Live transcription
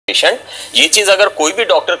Patient. ये चीज अगर कोई भी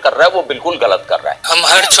डॉक्टर कर रहा है वो बिल्कुल गलत कर रहा है। हम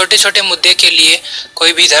हर छोटे छोटे मुद्दे के लिए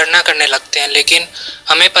कोई भी धरना करने लगते हैं, लेकिन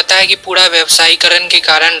हमें पता है कि पूरा व्यवसायीकरण के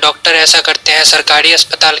कारण डॉक्टर ऐसा करते हैं। सरकारी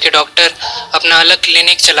अस्पताल के डॉक्टर अपना अलग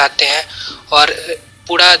क्लिनिक चलाते हैं और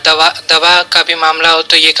पूरा दवा का भी मामला हो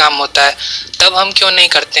तो ये काम होता है। तब हम क्यों नहीं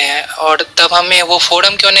करते हैं और तब हमें वो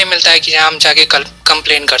फोरम क्यों नहीं मिलता है कि जहाँ हम जाके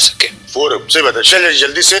कंप्लेन कर सके। फोरम से बता चलिए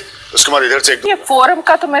जल्दी से, उसके बाद इधर से ये फोरम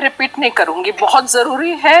का तो मैं रिपीट नहीं करूंगी, बहुत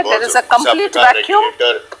जरूरी है। There is a complete vacuum.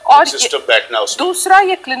 और दूसरा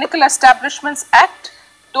ये क्लिनिकल एस्टैब्लिशमेंट्स एक्ट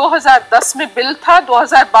 2010 में बिल था,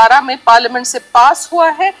 2012 में पार्लियामेंट से पास हुआ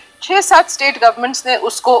है, 6-7 स्टेट गवर्नमेंट्स ने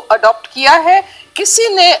उसको अडॉप्ट किया है। किसी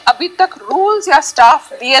ने अभी तक रूल्स या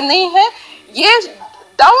स्टाफ दिए नहीं है। ये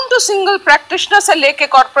डाउन टू सिंगल प्रैक्टिशनर से लेके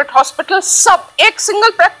कॉर्पोरेट हॉस्पिटल, सब एक सिंगल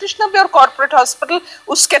प्रैक्टिशनर भी और कॉर्पोरेट हॉस्पिटल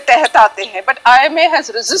उसके तहत आते हैं। But IMA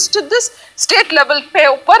has resisted this. State level पे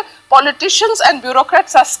ऊपर politicians and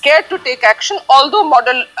bureaucrats are scared to take action although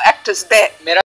model act is there.